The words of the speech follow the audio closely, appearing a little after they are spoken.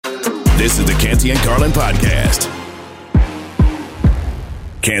This is the Canty and Carlin podcast.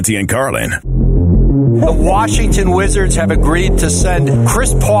 Canty and Carlin. The Washington Wizards have agreed to send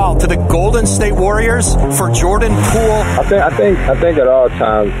Chris Paul to the Golden State Warriors for Jordan Poole. I think at all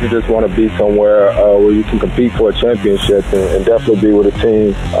times you just want to be somewhere where you can compete for a championship and definitely be with a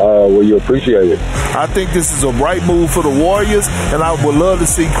team where you appreciate it. I think this is a right move for the Warriors, and I would love to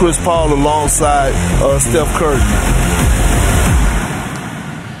see Chris Paul alongside Steph Curry.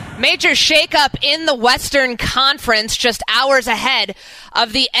 Major shakeup in the Western Conference just hours ahead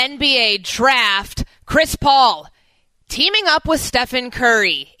of the NBA draft. Chris Paul teaming up with Stephen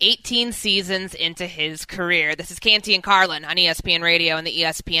Curry 18 seasons into his career. This is Canty and Carlin on ESPN Radio and the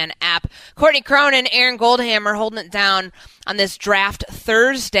ESPN app. Courtney Cronin, Aaron Goldhammer holding it down on this Draft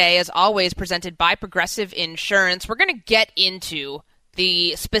Thursday, as always presented by Progressive Insurance. We're going to get into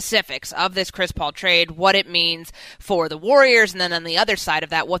the specifics of this Chris Paul trade, what it means for the Warriors, and then on the other side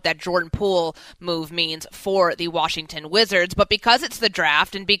of that, what that Jordan Poole move means for the Washington Wizards. But because it's the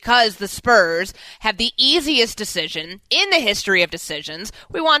draft and because the Spurs have the easiest decision in the history of decisions,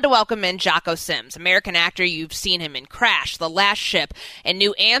 we wanted to welcome in Jocko Sims, American actor. You've seen him in Crash, The Last Ship, and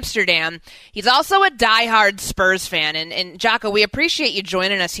New Amsterdam. He's also a diehard Spurs fan. And Jocko, we appreciate you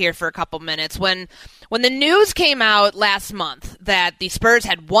joining us here for a couple minutes. When the news came out last month that the Spurs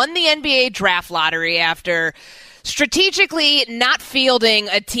had won the NBA draft lottery after strategically not fielding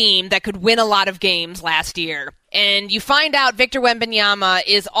a team that could win a lot of games last year, and you find out Victor Wembanyama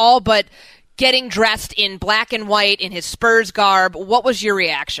is all but getting dressed in black and white in his Spurs garb, what was your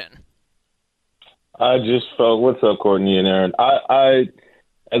reaction? I just felt, what's up, Courtney and Aaron? I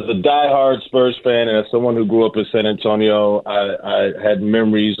as a diehard Spurs fan and as someone who grew up in San Antonio, I had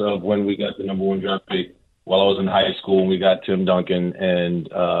memories of when we got the number one draft pick while I was in high school and we got Tim Duncan, and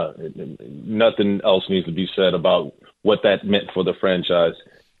nothing else needs to be said about what that meant for the franchise.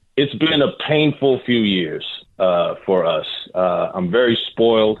 It's been a painful few years for us. I'm very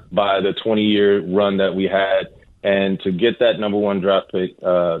spoiled by the 20-year run that we had. And to get that number one draft pick,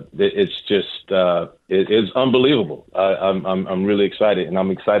 it's just it is unbelievable. I'm really excited, and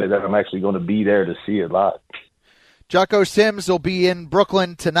I'm excited that I'm actually going to be there to see it live. Jocko Sims will be in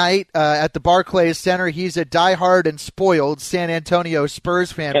Brooklyn tonight at the Barclays Center. He's a diehard and spoiled San Antonio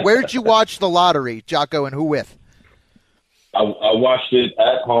Spurs fan. Where'd you watch the lottery, Jocko, and who with? I watched it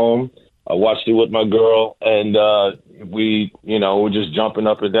at home. I watched it with my girl, and we're just jumping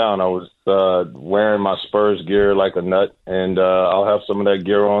up and down. I was wearing my Spurs gear like a nut, and I'll have some of that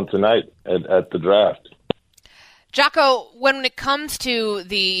gear on tonight at the draft. Jocko, when it comes to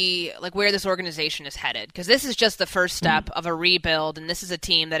where this organization is headed, because this is just the first step of a rebuild, and this is a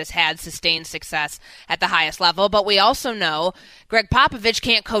team that has had sustained success at the highest level, but we also know Greg Popovich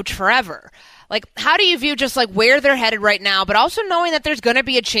can't coach forever. How do you view just where they're headed right now, but also knowing that there's going to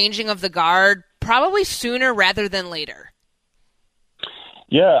be a changing of the guard probably sooner rather than later?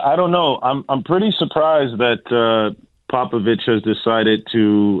 Yeah, I don't know. I'm pretty surprised that Popovich has decided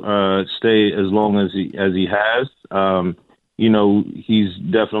to stay as long as he has. He's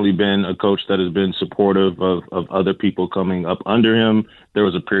definitely been a coach that has been supportive of other people coming up under him. There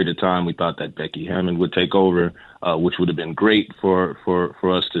was a period of time we thought that Becky Hammond would take over, which would have been great for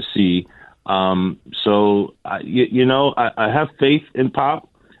us to see. So I have faith in Pop.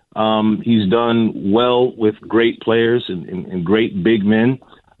 He's done well with great players and great big men.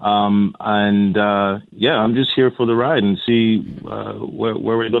 I'm just here for the ride and see where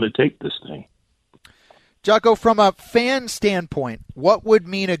we're going to take this thing. Jocko, from a fan standpoint, what would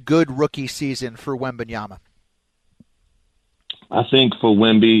mean a good rookie season for Wembanyama? I think for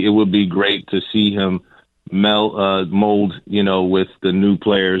Wemby, it would be great to see him mold, with the new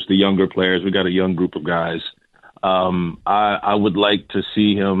players, the younger players. We got a young group of guys. I would like to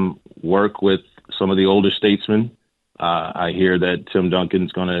see him work with some of the older statesmen. I hear that Tim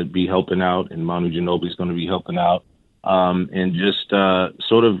Duncan's going to be helping out and Manu Ginobili's going to be helping out, and just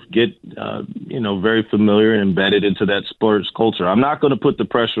sort of get, very familiar and embedded into that sports culture. I'm not going to put the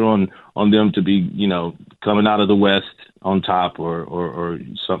pressure on them to be, coming out of the West on top or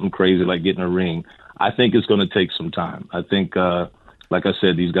something crazy like getting a ring. I think it's going to take some time. I think, like I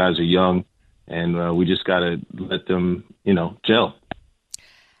said, these guys are young, and we just got to let them, gel.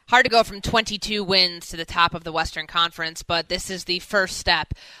 Hard to go from 22 wins to the top of the Western Conference, but this is the first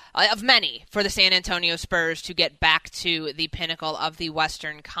step of many for the San Antonio Spurs to get back to the pinnacle of the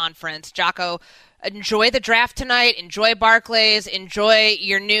Western Conference. Jocko, enjoy the draft tonight, enjoy Barclays, enjoy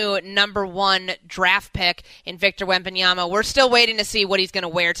your new number 1 draft pick in Victor Wembanyama. We're still waiting to see what he's going to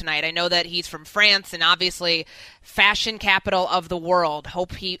wear tonight. I know that he's from France and obviously fashion capital of the world.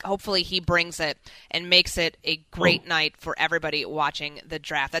 Hopefully he brings it and makes it a great night for everybody watching the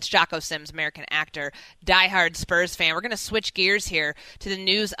draft. That's Jocko Sims, American actor, diehard Spurs fan. We're going to switch gears here to the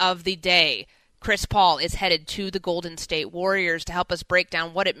news of the day. Chris Paul is headed to the Golden State Warriors. To help us break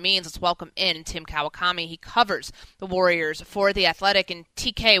down what it means, let's welcome in Tim Kawakami. He covers the Warriors for The Athletic. And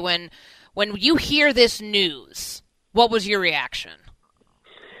TK, when you hear this news, what was your reaction?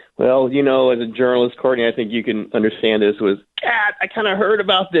 Well, as a journalist, Courtney, I think you can understand this was, I kind of heard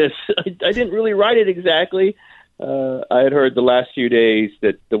about this. I didn't really write it exactly. I had heard the last few days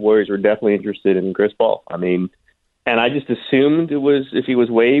that the Warriors were definitely interested in Chris Paul. And I just assumed it was if he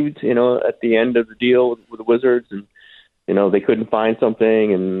was waived, at the end of the deal with the Wizards, and they couldn't find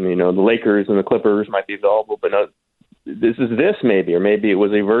something, and the Lakers and the Clippers might be available, but this is this maybe, or maybe it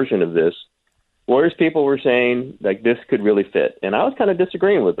was a version of this. Warriors people were saying like this could really fit, and I was kind of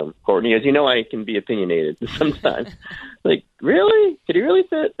disagreeing with them, Courtney. As you know, I can be opinionated sometimes. Like, really? Could he really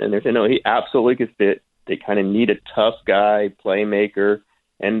fit? And they're saying no, he absolutely could fit. They kind of need a tough guy, playmaker.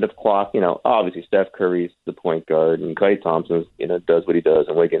 End of clock, obviously Steph Curry's the point guard and Klay Thompson, does what he does,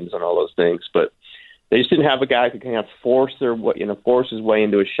 and Wiggins and all those things. But they just didn't have a guy who could kind of force his way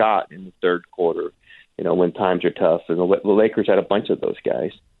into a shot in the third quarter, when times are tough. And the Lakers had a bunch of those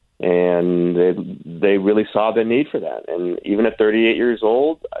guys, and they really saw the need for that. And even at 38 years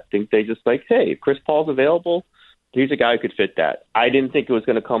old, I think they just like, hey, if Chris Paul's available, he's a guy who could fit that. I didn't think it was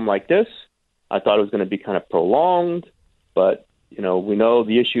going to come like this. I thought it was going to be kind of prolonged, but we know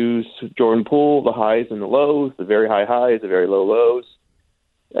the issues, Jordan Poole, the highs and the lows, the very high highs, the very low lows.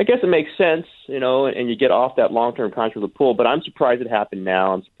 I guess it makes sense, and you get off that long-term contract with Poole, but I'm surprised it happened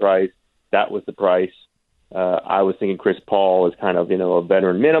now. I'm surprised that was the price. I was thinking Chris Paul is kind of, a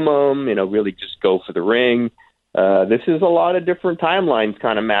veteran minimum, really just go for the ring. This is a lot of different timelines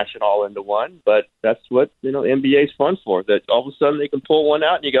kind of mash it all into one, but that's what, the NBA is fun for, that all of a sudden they can pull one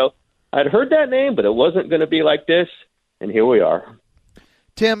out and you go, I'd heard that name, but it wasn't going to be like this. And here we are.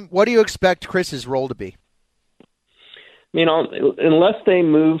 Tim, what do you expect Chris's role to be? Unless they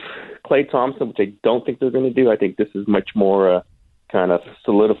move Klay Thompson, which I don't think they're going to do, I think this is much more kind of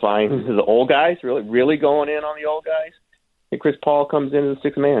solidifying the old guys, really going in on the old guys. And Chris Paul comes in as a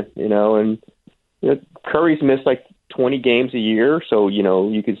sixth man, and Curry's missed like 20 games a year, so,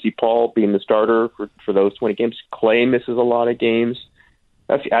 you can see Paul being the starter for those 20 games. Klay misses a lot of games.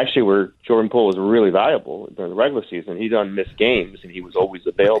 That's actually where Jordan Poole was really valuable during the regular season. He done missed games, and he was always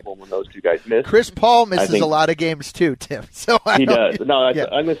available when those two guys missed. Chris Paul misses a lot of games too, Tim. So he does. No, I'm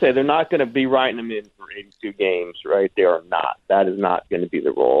going to say they're not going to be writing him in for 82 games, right? They are not. That is not going to be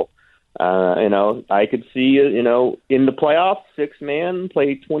the role. I could see, in the playoffs, sixth man,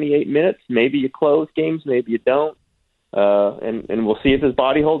 play 28 minutes. Maybe you close games, maybe you don't. And we'll see if his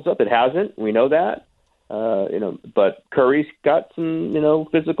body holds up. It hasn't. We know that. But Curry's got some,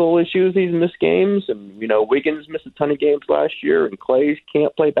 physical issues. He's missed games, and, Wiggins missed a ton of games last year, and Klay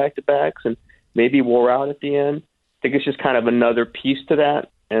can't play back-to-backs and maybe wore out at the end. I think it's just kind of another piece to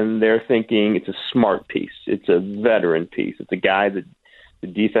that, and they're thinking it's a smart piece. It's a veteran piece. It's a guy that the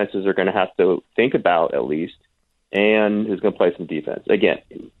defenses are going to have to think about at least, and who's going to play some defense. Again,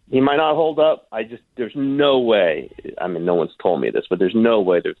 he might not hold up. There's no way. No one's told me this, but there's no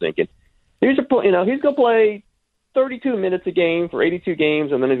way they're thinking, he's going to play 32 minutes a game for 82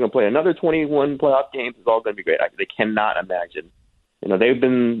 games, and then he's going to play another 21 playoff games. It's all going to be great. They cannot imagine. They've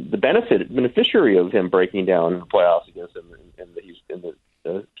been the beneficiary of him breaking down in the playoffs against them in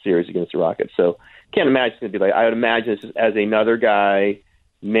the series against the Rockets. So can't imagine it's going to be like. I would imagine this as another guy,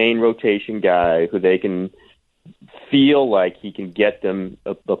 main rotation guy, who they can feel like he can get them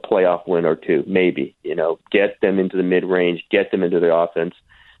a playoff win or two, maybe. Get them into the mid range, get them into the offense.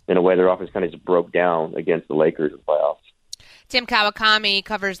 In a way, their offense kind of just broke down against the Lakers in the playoffs. Tim Kawakami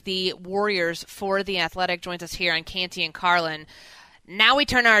covers the Warriors for The Athletic, joins us here on Canty and Carlin. Now we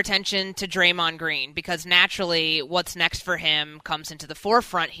turn our attention to Draymond Green, because naturally what's next for him comes into the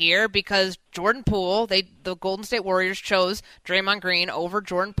forefront here, because Jordan Poole, the Golden State Warriors chose Draymond Green over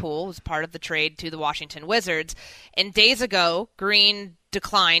Jordan Poole, who's part of the trade to the Washington Wizards. And days ago, Green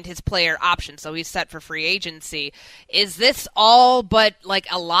declined his player option, so he's set for free agency. Is this all but like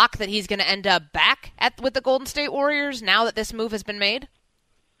a lock that he's going to end up back with the Golden State Warriors now that this move has been made?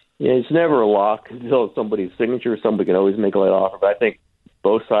 Yeah, it's never a lock until somebody's signature. Somebody can always make a late offer, but I think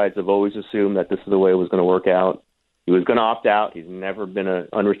both sides have always assumed that this is the way it was going to work out. He was going to opt out. He's never been an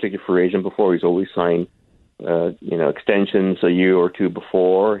unrestricted free agent before. He's always signed, extensions a year or two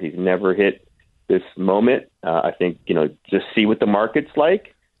before. He's never hit this moment. I think, just see what the market's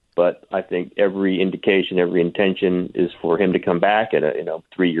like. But I think every indication, every intention is for him to come back at a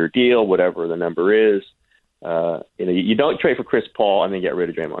 3-year deal, whatever the number is. You don't trade for Chris Paul and then get rid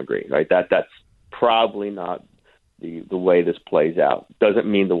of Draymond Green, right? That's probably not the way this plays out. Doesn't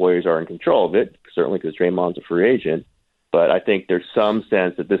mean the Warriors are in control of it, certainly because Draymond's a free agent. But I think there's some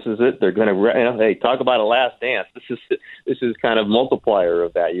sense that this is it. They're going to, hey, talk about a last dance. This is kind of multiplier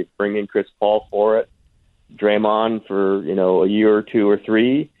of that. You bring in Chris Paul for it, Draymond for a year or 2 or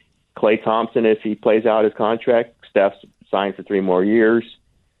 3. Klay Thompson, if he plays out his contract, Steph's signed for 3 more years.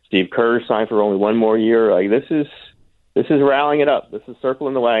 Steve Kerr signed for only 1 more year. Like this is rallying it up. This is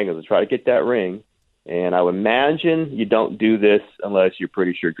circling the wagons to try to get that ring. And I would imagine you don't do this unless you're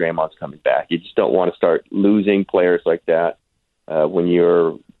pretty sure Draymond's coming back. You just don't want to start losing players like that when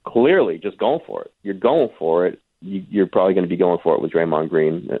you're clearly just going for it. You're going for it. You're probably going to be going for it with Draymond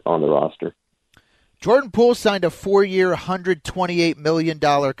Green on the roster. Jordan Poole signed a 4-year, $128 million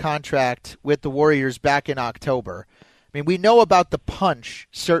contract with the Warriors back in October. I mean, we know about the punch,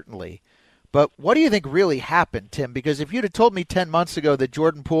 certainly. But what do you think really happened, Tim? Because if you'd have told me 10 months ago that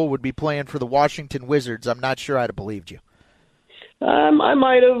Jordan Poole would be playing for the Washington Wizards, I'm not sure I'd have believed you. I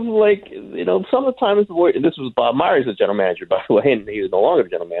might have, some of the times, this was Bob Myers, the general manager, by the way, and he was no longer the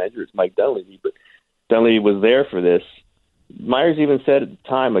general manager. It's Mike Dunleavy, but Dunleavy was there for this. Myers even said at the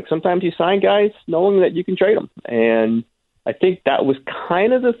time, sometimes you sign guys knowing that you can trade them. And I think that was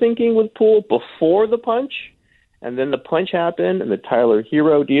kind of the thinking with Poole before the punch. And then the punch happened, and the Tyler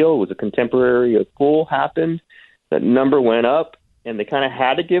Hero deal was a contemporary of Poole happened. That number went up, and they kind of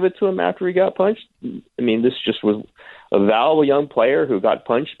had to give it to him after he got punched. I mean, this just was a valuable young player who got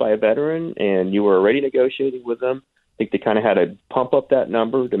punched by a veteran, and you were already negotiating with him. I think they kind of had to pump up that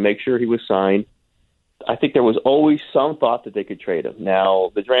number to make sure he was signed. I think there was always some thought that they could trade him.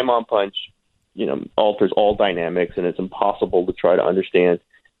 Now, the Draymond punch, alters all dynamics, and it's impossible to try to understand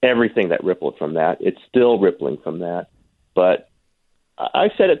everything that rippled from that. It's still rippling from that. But I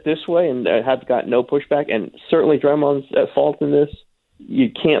said it this way, and I have got no pushback, and certainly Draymond's at fault in this.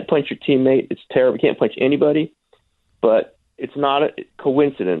 You can't punch your teammate. It's terrible. You can't punch anybody. But it's not a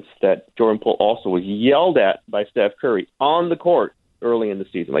coincidence that Jordan Poole also was yelled at by Steph Curry on the court early in the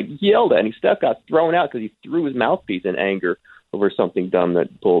season, yelled at, and Steph got thrown out because he threw his mouthpiece in anger over something dumb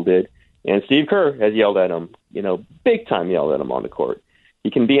that Poole did. And Steve Kerr has yelled at him, big time yelled at him on the court. He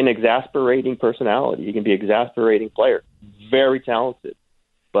can be an exasperating personality. He can be an exasperating player, very talented.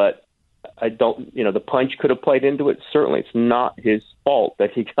 But I don't, the punch could have played into it. Certainly, it's not his fault that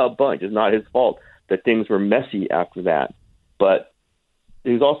he got punched. It's not his fault that things were messy after that. But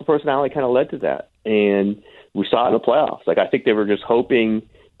his also personality kind of led to that. And we saw it in the playoffs. I think they were just hoping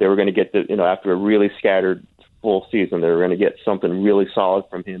they were going to get after a really scattered full season, they were going to get something really solid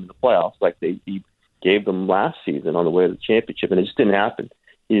from him in the playoffs, like he gave them last season on the way to the championship, and it just didn't happen.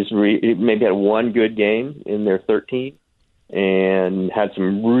 He maybe had 1 good game in their 13 and had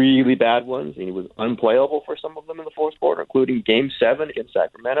some really bad ones, and he was unplayable for some of them in the fourth quarter, including Game 7 against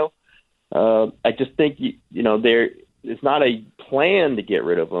Sacramento. I just think, it's not a plan to get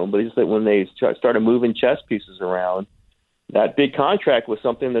rid of him, but it's just that when they started moving chess pieces around, that big contract was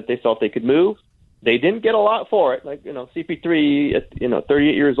something that they felt they could move. They didn't get a lot for it. CP3 at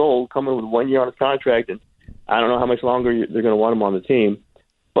 38 years old, coming with 1 year on his contract, and I don't know how much longer they're going to want him on the team.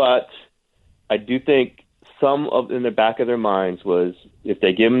 But I do think some of in the back of their minds was if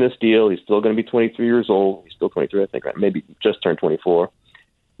they give him this deal, he's still going to be 23 years old. He's still 23, I think, right? Maybe just turned 24.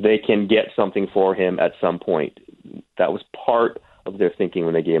 They can get something for him at some point. That was part of their thinking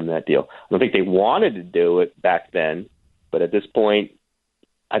when they gave him that deal. I don't think they wanted to do it back then, but at this point,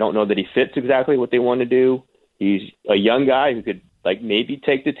 I don't know that he fits exactly what they want to do. He's a young guy who could maybe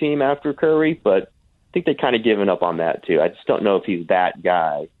take the team after Curry, but I think they've kind of given up on that too. I just don't know if he's that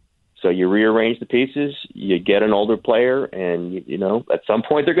guy. So you rearrange the pieces, you get an older player, and at some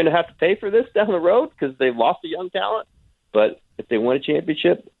point they're going to have to pay for this down the road because they've lost a young talent. But if they win a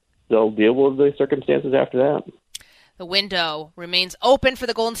championship, they'll deal with the circumstances after that. The window remains open for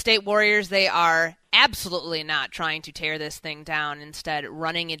the Golden State Warriors. They are absolutely not trying to tear this thing down, instead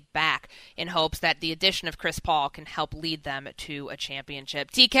running it back in hopes that the addition of Chris Paul can help lead them to a championship.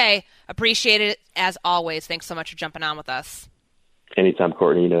 TK, appreciate it as always. Thanks so much for jumping on with us. Anytime,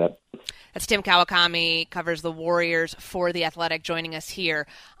 Courtney, you know that. That's Tim Kawakami, covers the Warriors for The Athletic, joining us here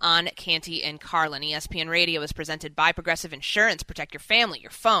on Canty and Carlin. ESPN Radio is presented by Progressive Insurance. Protect your family, your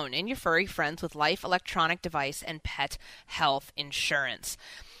phone, and your furry friends with life, electronic device, and pet health insurance.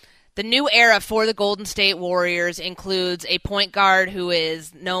 The new era for the Golden State Warriors includes a point guard who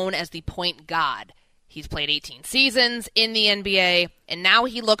is known as the point god. He's played 18 seasons in the NBA, and now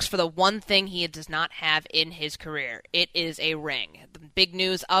he looks for the one thing he does not have in his career. It is a ring. The big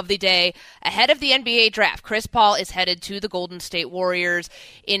news of the day, ahead of the NBA draft, Chris Paul is headed to the Golden State Warriors.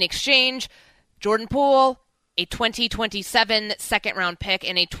 In exchange, Jordan Poole, a 2027 second-round pick,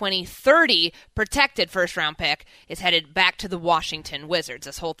 and a 2030 protected first-round pick is headed back to the Washington Wizards.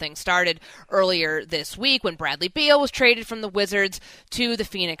 This whole thing started earlier this week when Bradley Beal was traded from the Wizards to the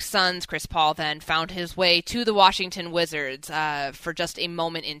Phoenix Suns. Chris Paul then found his way to the Washington Wizards for just a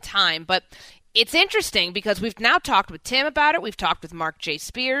moment in time. But it's interesting because we've now talked with Tim about it. We've talked with Mark J.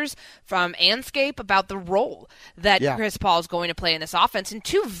 Spears from Anscape about the role that Chris Paul is going to play in this offense, and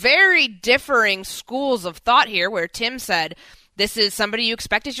two very differing schools of thought here, where Tim said this is somebody you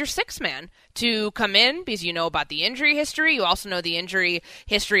expect as your sixth man to come in because you know about the injury history. You also know the injury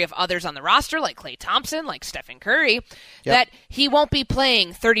history of others on the roster like Klay Thompson, like Stephen Curry, that he won't be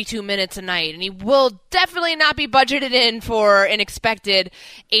playing 32 minutes a night, and he will definitely not be budgeted in for an expected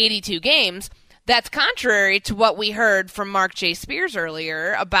 82 games. That's contrary to what we heard from Mark J. Spears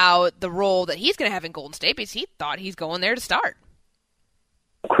earlier about the role that he's going to have in Golden State because he thought he's going there to start.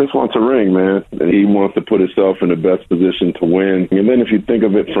 Chris wants a ring, man. He wants to put himself in the best position to win. And then if you think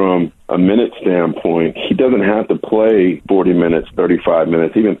of it from a minute standpoint, he doesn't have to play 40 minutes, 35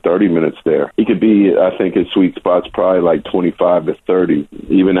 minutes, even 30 minutes there. He could be, I think his sweet spot's probably like 25 to 30,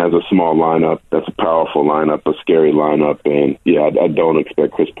 even as a small lineup. That's a powerful lineup, a scary lineup. And, yeah, I don't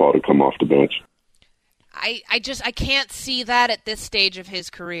expect Chris Paul to come off the bench. I can't see that at this stage of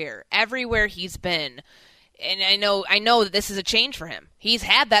his career. Everywhere he's been, and I know that this is a change for him. He's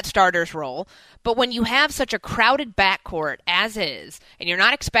had that starter's role, but when you have such a crowded backcourt as is, and you're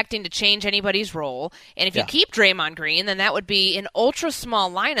not expecting to change anybody's role, and if you keep Draymond Green, then that would be an ultra-small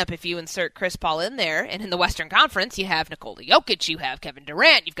lineup if you insert Chris Paul in there. And in the Western Conference, you have Nikola Jokic, you have Kevin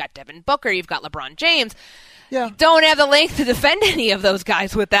Durant, you've got Devin Booker, you've got LeBron James. Yeah. You don't have the length to defend any of those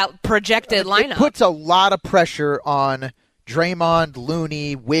guys with that projected lineup. It puts a lot of pressure on Draymond,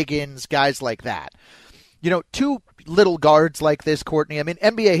 Looney, Wiggins, guys like that. You know, two little guards like this, Courtney, I mean,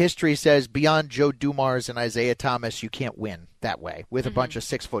 NBA history says beyond Joe Dumars and Isaiah Thomas, you can't win that way with a bunch of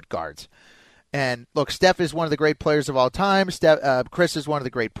 6-foot guards. And look, Steph is one of the great players of all time. Chris is one of the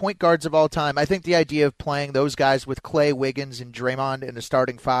great point guards of all time. I think the idea of playing those guys with Klay, Wiggins, and Draymond in the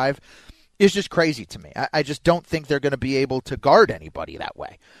starting five is just crazy to me. I just don't think they're going to be able to guard anybody that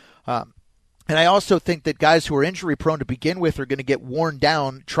way. And I also think that guys who are injury prone to begin with are going to get worn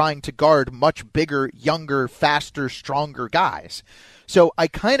down trying to guard much bigger, younger, faster, stronger guys. So I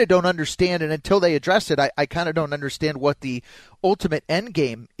kind of don't understand, and until they address it, I kind of don't understand what the ultimate end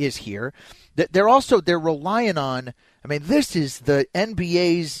game is here. They're relying on, I mean, this is the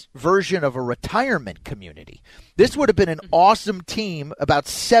NBA's version of a retirement community. This would have been an awesome team about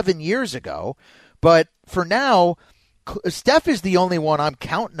 7 years ago, but for now, Steph is the only one I'm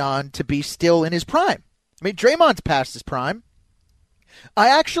counting on to be still in his prime. I mean, Draymond's past his prime. I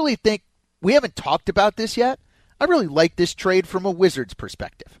actually think, we haven't talked about this yet, I really like this trade from a Wizards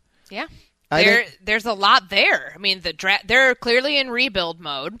perspective. Yeah, there's a lot there. I mean, they're clearly in rebuild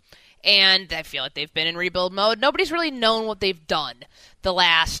mode, and I feel like they've been in rebuild mode. Nobody's really known what they've done the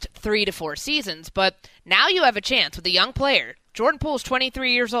last 3 to 4 seasons, but now you have a chance with a young player. Jordan Poole's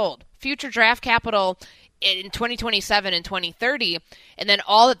 23 years old, future draft capital in 2027 and 2030, and then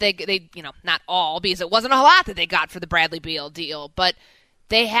all that they not all, because it wasn't a lot that they got for the Bradley Beal deal, but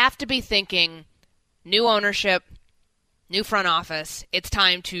they have to be thinking new ownership, new front office. It's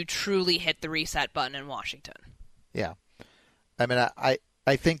time to truly hit the reset button in Washington. Yeah. I mean,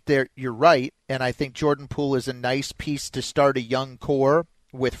 I think you're right, and I think Jordan Poole is a nice piece to start a young core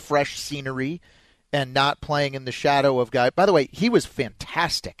with fresh scenery and not playing in the shadow of guys. By the way, he was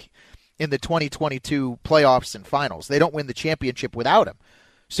fantastic in the 2022 playoffs and finals. They don't win the championship without him.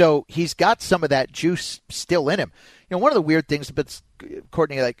 So he's got some of that juice still in him. You know, one of the weird things about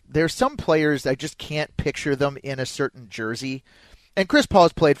Courtney, like, there's some players I just can't picture them in a certain jersey. And Chris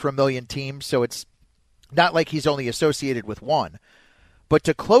Paul's played for a million teams, so it's not like he's only associated with one. But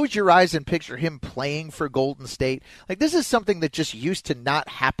to close your eyes and picture him playing for Golden State, like, this is something that just used to not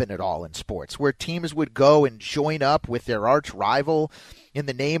happen at all in sports, where teams would go and join up with their arch rival in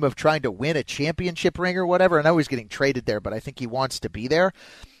the name of trying to win a championship ring or whatever. I know he's getting traded there, but I think he wants to be there.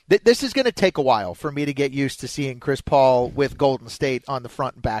 This is going to take a while for me to get used to seeing Chris Paul with Golden State on the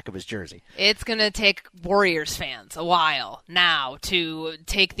front and back of his jersey. It's going to take Warriors fans a while now to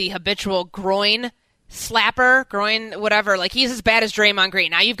take the habitual groin slapper, groin, whatever. Like, he's as bad as Draymond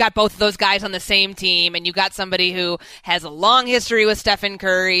Green. Now you've got both of those guys on the same team, and you've got somebody who has a long history with Stephen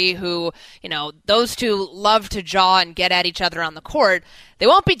Curry, who, those two love to jaw and get at each other on the court. They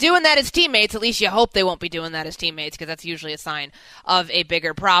won't be doing that as teammates. At least you hope they won't be doing that as teammates, because that's usually a sign of a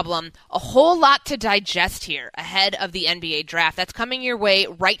bigger problem. A whole lot to digest here ahead of the NBA draft. That's coming your way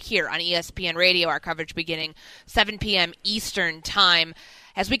right here on ESPN Radio, our coverage beginning 7 p.m. Eastern Time.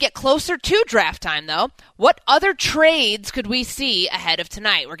 As we get closer to draft time, though, what other trades could we see ahead of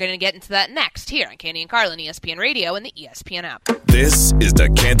tonight? We're going to get into that next here on Canty and Carlin, ESPN Radio, and the ESPN app. This is the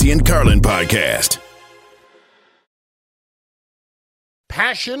Canty and Carlin Podcast.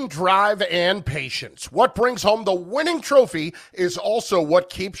 Passion, drive, and patience. What brings home the winning trophy is also what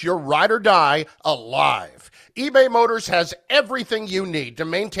keeps your ride or die alive. eBay Motors has everything you need to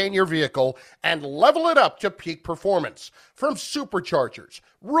maintain your vehicle and level it up to peak performance. From superchargers,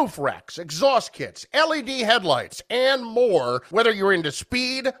 roof racks, exhaust kits, LED headlights, and more. Whether you're into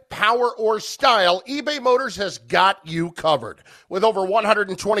speed, power, or style, eBay Motors has got you covered. With over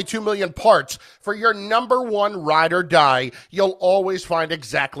 122 million parts for your number one ride or die, you'll always find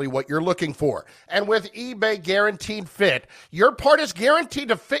exactly what you're looking for. And with eBay Guaranteed Fit, your part is guaranteed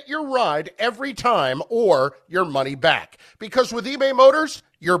to fit your ride every time or your money back. Because with eBay Motors,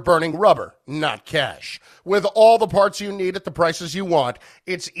 you're burning rubber, not cash. With all the parts you need at the prices you want,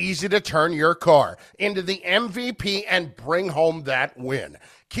 it's easy to turn your car into the MVP and bring home that win.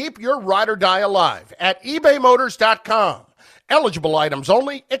 Keep your ride or die alive at ebaymotors.com. Eligible items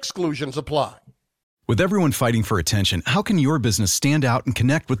only. Exclusions apply. With everyone fighting for attention, how can your business stand out and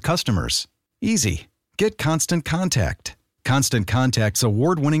connect with customers? Easy. Get Constant Contact. Constant Contact's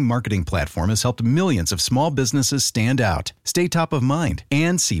award-winning marketing platform has helped millions of small businesses stand out, stay top of mind,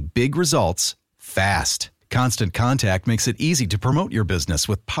 and see big results fast. Constant Contact makes it easy to promote your business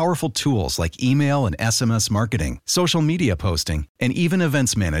with powerful tools like email and SMS marketing, social media posting, and even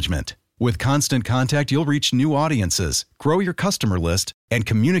events management. With Constant Contact, you'll reach new audiences, grow your customer list, and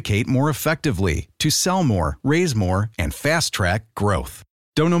communicate more effectively to sell more, raise more, and fast-track growth.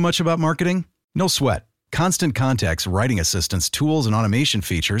 Don't know much about marketing? No sweat. Constant Contact's writing assistance tools and automation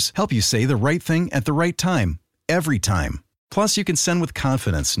features help you say the right thing at the right time, every time. Plus, you can send with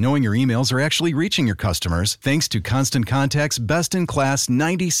confidence, knowing your emails are actually reaching your customers thanks to Constant Contact's best-in-class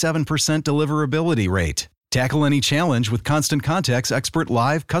 97% deliverability rate. Tackle any challenge with Constant Contact's expert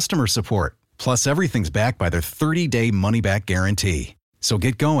live customer support. Plus, everything's backed by their 30-day money-back guarantee. So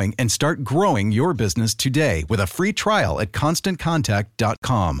get going and start growing your business today with a free trial at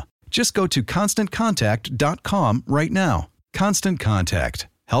ConstantContact.com. Just go to ConstantContact.com right now. Constant Contact,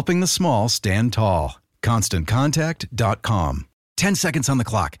 helping the small stand tall. ConstantContact.com. 10 seconds on the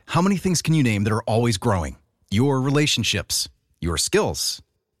clock. How many things can you name that are always growing? Your relationships, your skills,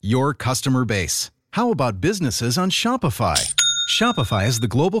 your customer base. How about businesses on Shopify? Shopify is the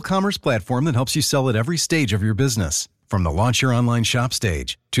global commerce platform that helps you sell at every stage of your business. From the launch your online shop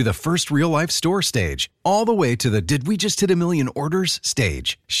stage, to the first real-life store stage, all the way to the did we just hit 1 million orders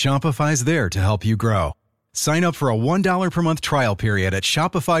stage, Shopify's there to help you grow. Sign up for a $1 per month trial period at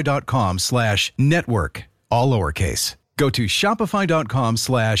shopify.com/network, all lowercase. Go to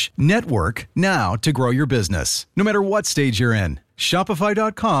shopify.com/network now to grow your business, no matter what stage you're in.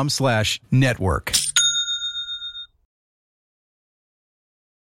 Shopify.com/network.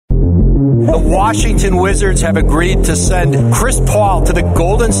 The Washington Wizards have agreed to send Chris Paul to the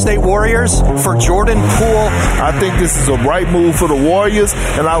Golden State Warriors for Jordan Poole. I think this is a right move for the Warriors,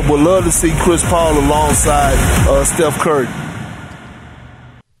 and I would love to see Chris Paul alongside Steph Curry.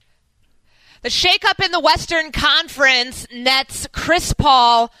 The shakeup in the Western Conference nets Chris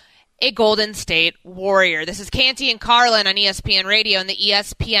Paul, a Golden State Warrior. This is Canty and Carlin on ESPN Radio and the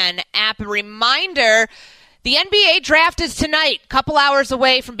ESPN app. A reminder, the NBA draft is tonight, a couple hours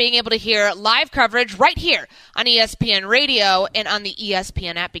away from being able to hear live coverage right here on ESPN Radio and on the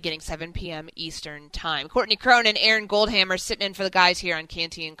ESPN app beginning 7 p.m. Eastern Time. Courtney Cronin, Aaron Goldhammer sitting in for the guys here on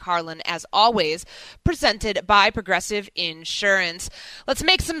Canty and Carlin, as always, presented by Progressive Insurance. Let's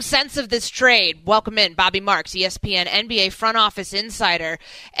make some sense of this trade. Welcome in Bobby Marks, ESPN NBA front office insider.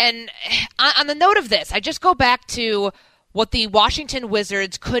 And on the note of this, I just go back to what the Washington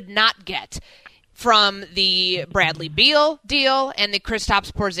Wizards could not get from the Bradley Beal deal and the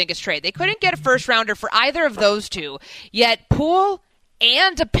Kristaps Porzingis trade. They couldn't get a first-rounder for either of those two, yet Poole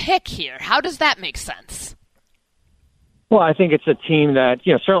and a pick here. How does that make sense? Well, I think it's a team that,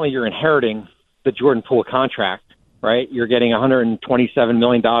 certainly you're inheriting the Jordan Poole contract, right? You're getting $127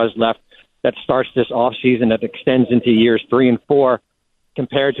 million left that starts this offseason that extends into years 3 and 4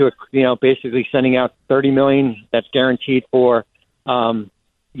 compared to, basically sending out $30 million that's guaranteed for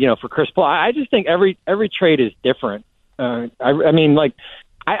for Chris Paul. I just think every trade is different. I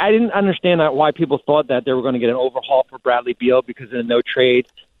didn't understand why people thought that they were going to get an overhaul for Bradley Beal because of the no trade.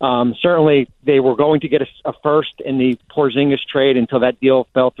 Certainly, they were going to get a first in the Porzingis trade until that deal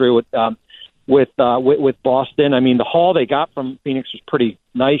fell through with Boston. I mean, the haul they got from Phoenix was pretty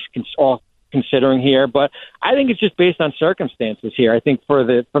nice, all considering here. But I think it's just based on circumstances here. I think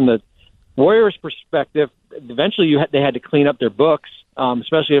from the Warriors' perspective, eventually they had to clean up their books,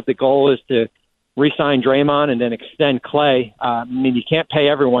 especially if the goal is to re-sign Draymond and then extend Clay. I mean, you can't pay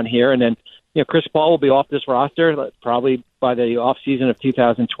everyone here. And then, Chris Paul will be off this roster probably by the offseason of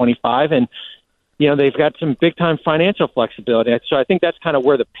 2025. And, they've got some big-time financial flexibility. So I think that's kind of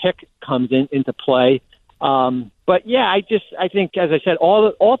where the pick comes into play. But, yeah, I think, as I said,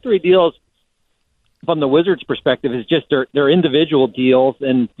 all three deals from the Wizards' perspective is just their individual deals.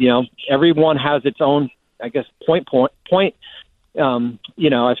 And, everyone has its own, I guess, point,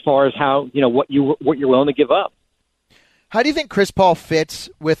 as far as how, what you're willing to give up. How do you think Chris Paul fits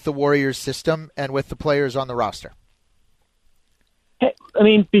with the Warriors system and with the players on the roster? I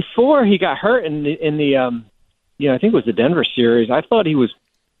mean, before he got hurt in the I think it was the Denver series, I thought he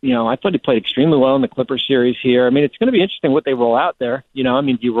played extremely well in the Clippers series here. I mean, it's going to be interesting what they roll out there. Do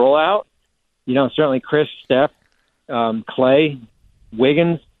you roll out, certainly Chris, Steph, Clay,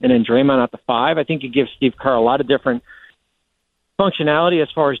 Wiggins, and then Draymond at the 5. I think it gives Steve Kerr a lot of different functionality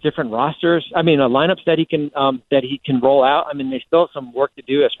as far as different rosters. I mean, lineups that he can roll out. I mean, they still have some work to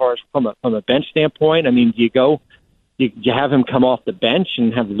do as far as from a bench standpoint. I mean, you have him come off the bench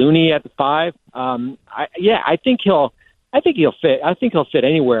and have Looney at the 5. I think he'll fit. I think he'll fit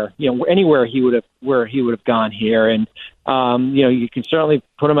anywhere. Anywhere he would have gone here. And you can certainly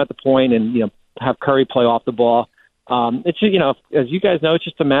put him at the point and have Curry play off the ball. It's as you guys know, it's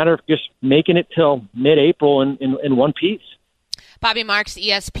just a matter of just making it till mid-April in one piece. Bobby Marks,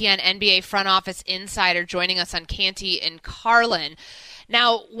 ESPN NBA front office insider, joining us on Canty and Carlin.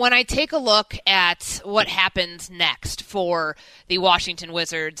 Now, when I take a look at what happens next for the Washington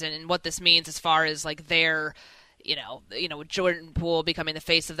Wizards and what this means as far as like their, Jordan Poole becoming the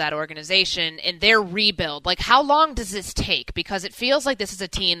face of that organization and their rebuild, like how long does this take? Because it feels like this is a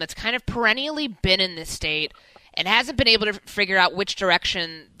team that's kind of perennially been in this state and hasn't been able to figure out which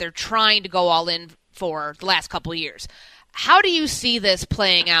direction they're trying to go all in for the last couple of years. How do you see this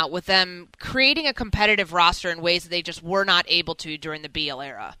playing out with them creating a competitive roster in ways that they just were not able to during the Beal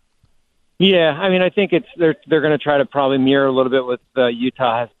era? Yeah, I mean, I think they're going to try to probably mirror a little bit what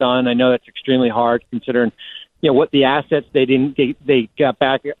Utah has done. I know that's extremely hard considering what the assets they got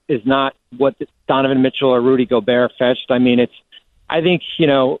back is not what Donovan Mitchell or Rudy Gobert fetched. I mean, I think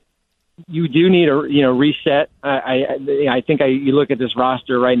you do need a reset. I think you look at this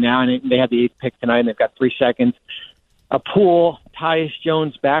roster right now, and they have the 8th pick tonight, and they've got 3 seconds. A Poole, Tyus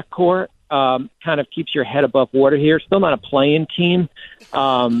Jones backcourt kind of keeps your head above water here. Still not a play-in team.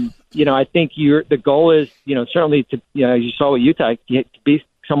 I think the goal is, certainly to, as you saw with Utah, to be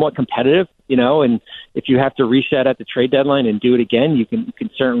somewhat competitive, and if you have to reset at the trade deadline and do it again, you can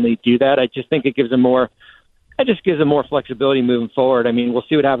certainly do that. I just think it gives them more flexibility moving forward. I mean, we'll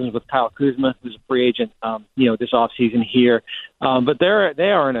see what happens with Kyle Kuzma, who's a free agent, this offseason here. But they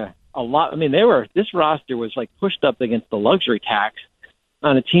are in a lot. I mean, this roster was like pushed up against the luxury tax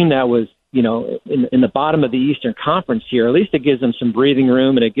on a team that was, in the bottom of the Eastern Conference here. At least it gives them some breathing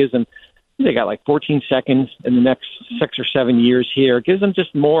room, and it gives them, they got like 14 seconds in the next 6 or 7 years here. It gives them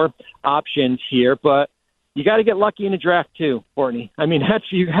just more options here, but you got to get lucky in the draft too, Courtney. I mean,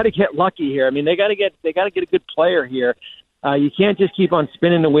 you got to get lucky here. I mean, they got to get a good player here. You can't just keep on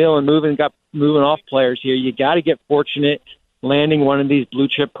spinning the wheel and moving off players here. You got to get fortunate landing one of these blue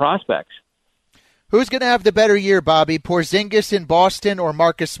chip prospects. Who's going to have the better year, Bobby? Porzingis in Boston or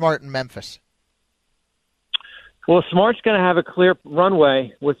Marcus Smart in Memphis? Well, Smart's going to have a clear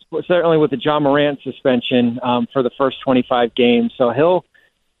runway, certainly with the John Morant suspension for the first 25 games. So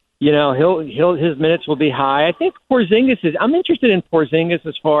his minutes will be high. I think I'm interested in Porzingis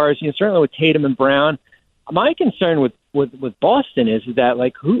as far as, certainly with Tatum and Brown. My concern with Boston is that,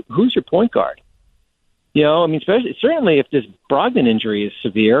 like, who's your point guard? I mean, certainly if this Brogdon injury is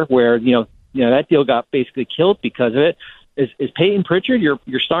severe, where, that deal got basically killed because of it, is Peyton Pritchard your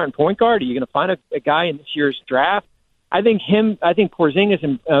starting point guard? Are you going to find a guy in this year's draft? I think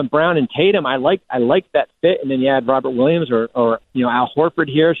Porzingis and Brown and Tatum, I like that fit. And then you add Robert Williams or Al Horford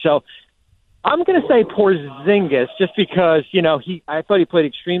here. So I'm going to say Porzingis just because, I thought he played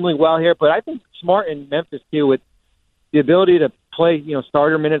extremely well here, but I think Smart in Memphis too, with the ability to play,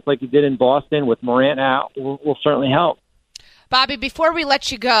 starter minutes like he did in Boston with Morant out will certainly help. Bobby, before we let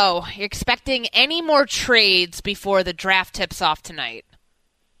you go, you expecting any more trades before the draft tips off tonight?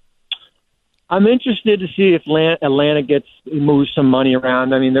 I'm interested to see if Atlanta moves some money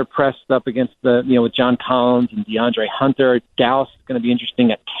around. I mean, they're pressed up against with John Collins and DeAndre Hunter. Dallas is going to be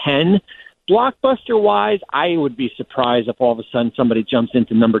interesting at 10. Blockbuster-wise, I would be surprised if all of a sudden somebody jumps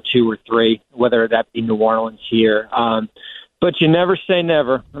into number 2 or 3, whether that be New Orleans here. But you never say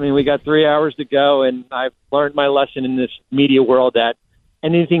never. I mean, we got 3 hours to go, and I've learned my lesson in this media world that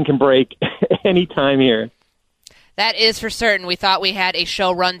anything can break anytime here. That is for certain. We thought we had a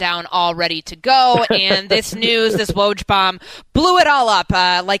show rundown all ready to go, and this news, this Woj bomb, blew it all up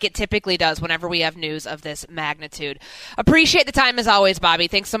like it typically does whenever we have news of this magnitude. Appreciate the time as always, Bobby.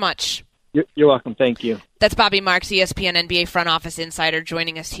 Thanks so much. You're welcome. Thank you. That's Bobby Marks, ESPN NBA front office insider,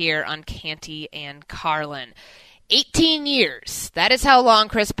 joining us here on Canty and Carlin. 18 years. That is how long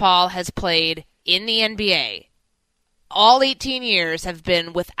Chris Paul has played in the NBA. All 18 years have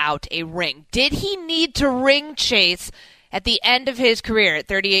been without a ring. Did he need to ring chase at the end of his career at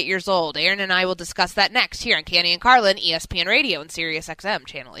 38 years old? Aaron and I will discuss that next here on Canty and Carlin, ESPN Radio and Sirius XM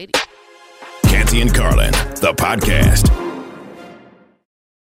Channel 80. Canty and Carlin, the podcast.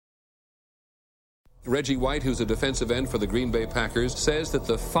 Reggie White, who's a defensive end for the Green Bay Packers, says that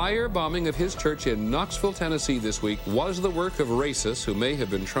the firebombing of his church in Knoxville, Tennessee this week was the work of racists who may have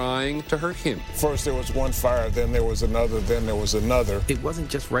been trying to hurt him. First there was one fire, then there was another, then there was another. It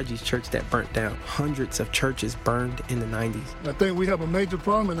wasn't just Reggie's church that burnt down. Hundreds of churches burned in the 90s. I think we have a major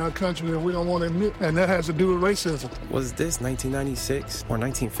problem in our country that we don't want to admit, and that has to do with racism. Was this 1996 or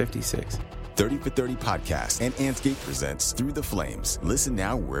 1956? 30 for 30 podcast and Anscape presents Through the Flames. Listen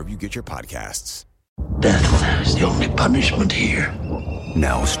now wherever you get your podcasts. Death is the only punishment here.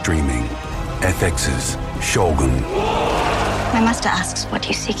 Now streaming, FX's Shogun. My master asks what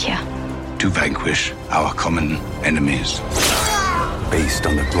you seek here. To vanquish our common enemies. Based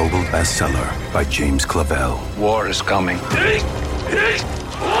on the global bestseller by James Clavell. War is coming. The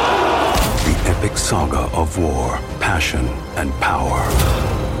epic saga of war, passion, and power.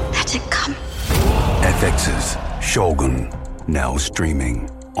 Let it come. FX's Shogun. Now streaming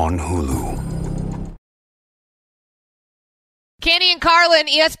on Hulu. Canty and Carlin,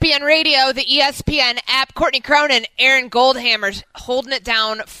 ESPN Radio, the ESPN app. Courtney Cronin, Aaron Goldhammer holding it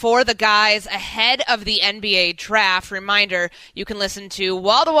down for the guys ahead of the NBA draft. Reminder, you can listen to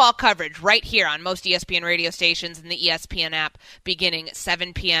wall-to-wall coverage right here on most ESPN radio stations and the ESPN app beginning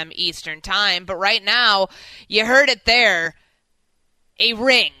 7 p.m. Eastern Time. But right now, you heard it there, a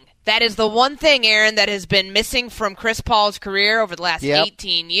ring. That is the one thing, Aaron, that has been missing from Chris Paul's career over the last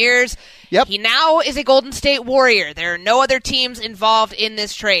 18 years. He now is a Golden State Warrior. There are no other teams involved in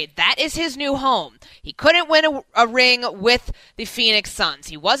this trade. That is his new home. He couldn't win a ring with the Phoenix Suns.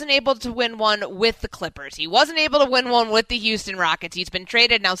 He wasn't able to win one with the Clippers. He wasn't able to win one with the Houston Rockets. He's been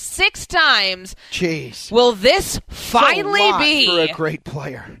traded now 6 times. Jeez. Will this finally be for a great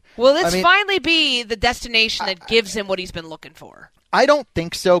player? Will this finally be the destination that gives him what he's been looking for? I don't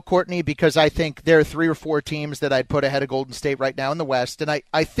think so, Courtney, because I think there are 3 or 4 teams that I'd put ahead of Golden State right now in the West, and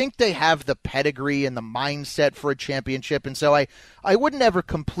I think they have the pedigree and the mindset for a championship, and so I wouldn't ever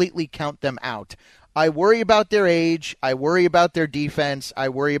completely count them out. I worry about their age. I worry about their defense. I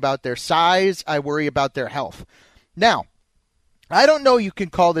worry about their size. I worry about their health. Now, I don't know you can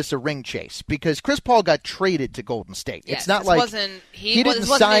call this a ring chase because Chris Paul got traded to Golden State. Yes, it's not like he didn't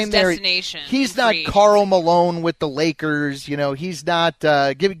sign there. He's not Karl Malone with the Lakers. You know, he's not.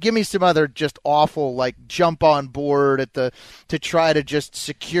 Give me some other just awful like jump on board to try to just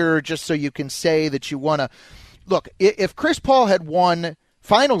secure just so you can say that you want to. Look, if Chris Paul had won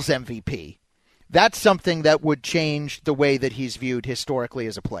Finals MVP, that's something that would change the way that he's viewed historically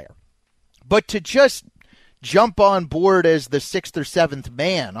as a player. But to just jump on board as the 6th or 7th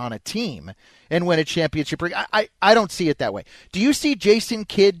man on a team and win a championship ring, I don't see it that way. Do you see Jason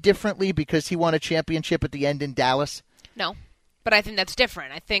Kidd differently because he won a championship at the end in Dallas? No, but I think that's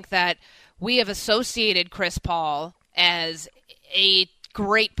different. I think that we have associated Chris Paul as a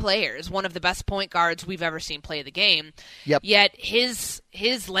great player, as one of the best point guards we've ever seen play the game. Yep. Yet his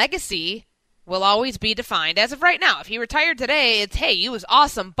legacy will always be defined as of right now. If he retired today, it's, hey, he was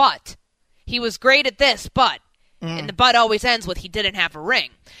awesome, but he was great at this, but. And the but always ends with he didn't have a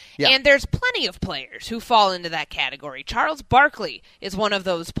ring. Yeah. And there's plenty of players who fall into that category. Charles Barkley is one of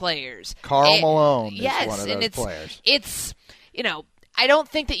those players. Karl Malone is yes, one of those players. It's, you know, I don't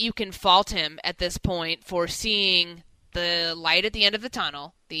think that you can fault him at this point for seeing the light at the end of the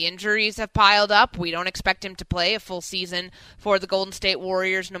tunnel. The injuries have piled up. We don't expect him to play a full season for the Golden State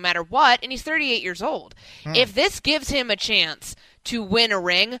Warriors no matter what, and he's 38 years old. If this gives him a chance to win a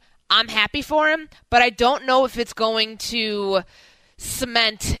ring, I'm happy for him, but I don't know if it's going to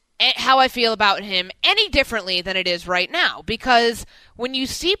cement how I feel about him any differently than it is right now. Because when you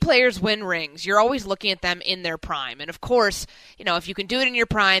see players win rings, you're always looking at them in their prime. And of course, if you can do it in your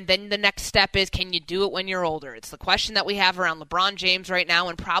prime, then the next step is, can you do it when you're older? It's the question that we have around LeBron James right now,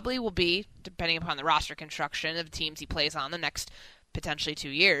 and probably will be, depending upon the roster construction of the teams he plays on the next potentially 2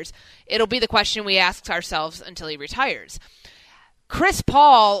 years. It'll be the question we ask ourselves until he retires. Chris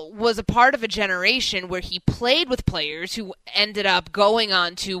Paul was a part of a generation where he played with players who ended up going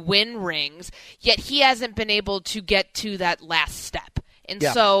on to win rings, yet he hasn't been able to get to that last step. And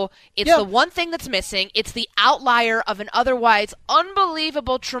so it's the one thing that's missing. It's the outlier of an otherwise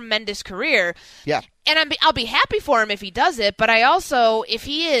unbelievable, tremendous career. Yeah. And I'll be happy for him if he does it, but I also, if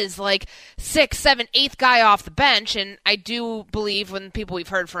he is like 6th, 7th, 8th guy off the bench, and I do believe when people we've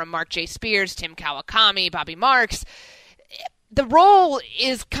heard from Mark J. Spears, Tim Kawakami, Bobby Marks, the role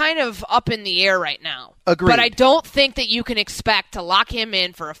is kind of up in the air right now. Agreed. But I don't think that you can expect to lock him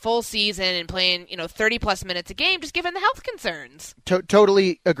in for a full season and playing, 30-plus minutes a game, just given the health concerns.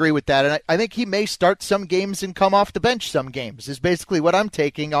 Totally agree with that. And I think he may start some games and come off the bench some games, is basically what I'm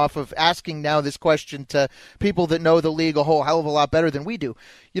taking off of asking now this question to people that know the league a whole hell of a lot better than we do.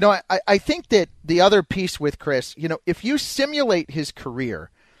 I think that the other piece with Chris, if you simulate his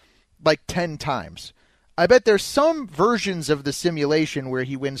career like 10 times, I bet there's some versions of the simulation where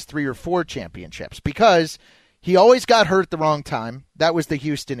he wins 3 or 4 championships because he always got hurt at the wrong time. That was the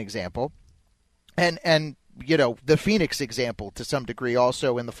Houston example. And the Phoenix example to some degree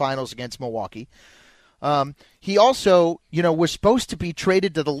also in the finals against Milwaukee. He also, was supposed to be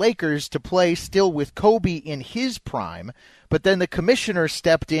traded to the Lakers to play still with Kobe in his prime, but then the commissioner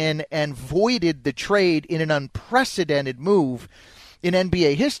stepped in and voided the trade in an unprecedented move in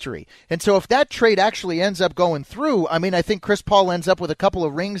NBA history. And so if that trade actually ends up going through, I think Chris Paul ends up with a couple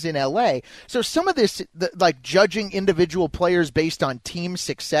of rings in LA. So some of this, like judging individual players based on team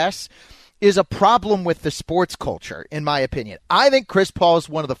success, is a problem with the sports culture, in my opinion. I think Chris Paul is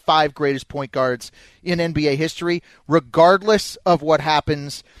one of the 5 greatest point guards in NBA history, regardless of what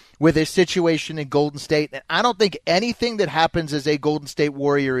happens with his situation in Golden State. And I don't think anything that happens as a Golden State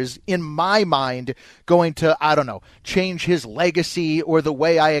Warrior is, in my mind, going to, change his legacy or the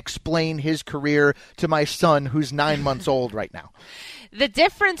way I explain his career to my son who's 9 months old right now. The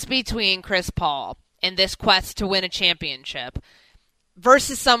difference between Chris Paul and this quest to win a championship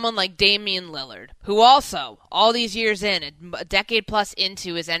versus someone like Damian Lillard, who also, all these years in, a decade plus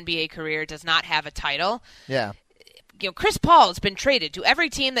into his NBA career, does not have a title. Yeah. Chris Paul has been traded to every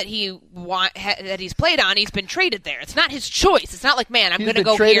team that that he's played on. He's been traded there. It's not his choice. It's not like, man, I'm going to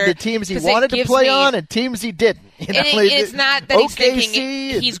go here. He's been traded to teams he wanted to play on and teams he didn't. It's not that he's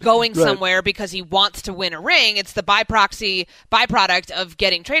thinking he's going somewhere because he wants to win a ring. It's the byproduct of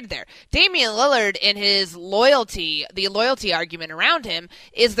getting traded there. Damian Lillard and his loyalty, the loyalty argument around him,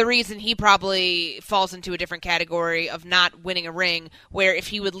 is the reason he probably falls into a different category of not winning a ring, where if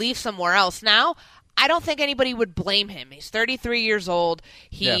he would leave somewhere else now, I don't think anybody would blame him. He's 33 years old.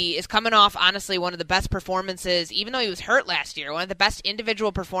 He is coming off, honestly, one of the best performances, even though he was hurt last year, one of the best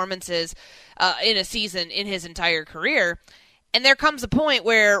individual performances in a season in his entire career. And there comes a point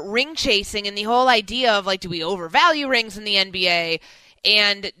where ring chasing and the whole idea of, do we overvalue rings in the NBA?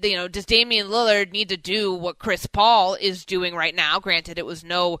 And, does Damian Lillard need to do what Chris Paul is doing right now? Granted, it was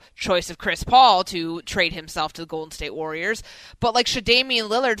no choice of Chris Paul to trade himself to the Golden State Warriors. But, should Damian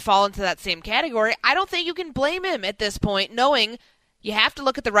Lillard fall into that same category? I don't think you can blame him at this point, knowing you have to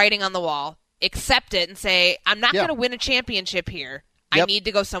look at the writing on the wall, accept it, and say, I'm not going to win a championship here. I need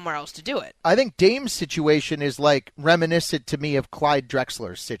to go somewhere else to do it. I think Dame's situation is reminiscent to me of Clyde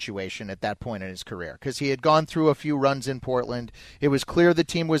Drexler's situation at that point in his career, because he had gone through a few runs in Portland. It was clear the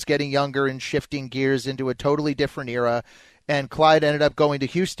team was getting younger and shifting gears into a totally different era, and Clyde ended up going to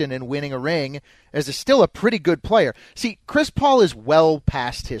Houston and winning a ring as still a pretty good player. See, Chris Paul is well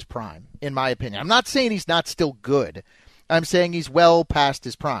past his prime, in my opinion. I'm not saying he's not still good. I'm saying he's well past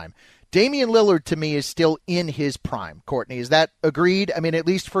his prime. Damian Lillard, to me, is still in his prime, Courtney. Is that agreed? At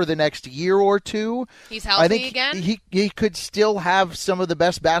least for the next year or two. He's healthy I think again? He could still have some of the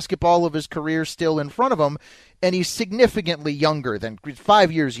best basketball of his career still in front of him, and he's significantly younger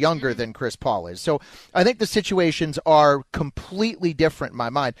 5 years younger than Chris Paul is. So I think the situations are completely different in my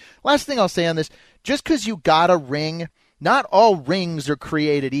mind. Last thing I'll say on this, just because you got a ring, not all rings are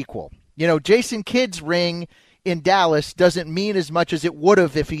created equal. Jason Kidd's ring in Dallas doesn't mean as much as it would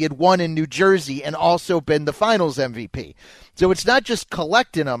have if he had won in New Jersey and also been the finals MVP. So it's not just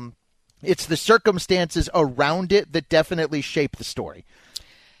collecting them, it's the circumstances around it that definitely shape the story.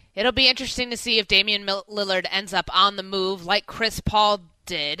 It'll be interesting to see if Damian Lillard ends up on the move like Chris Paul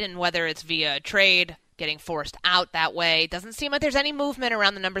did, and whether it's via trade, getting forced out that way. Doesn't seem like there's any movement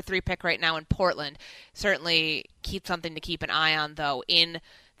around the number 3 pick right now in Portland. Certainly something to keep an eye on, though, in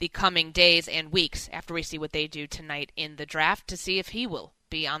the coming days and weeks after we see what they do tonight in the draft to see if he will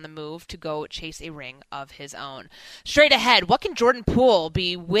be on the move to go chase a ring of his own. Straight ahead, what can Jordan Poole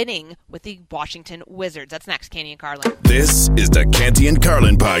be winning with the Washington Wizards? That's next, Canty and Carlin. This is the Canty and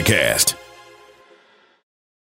Carlin podcast.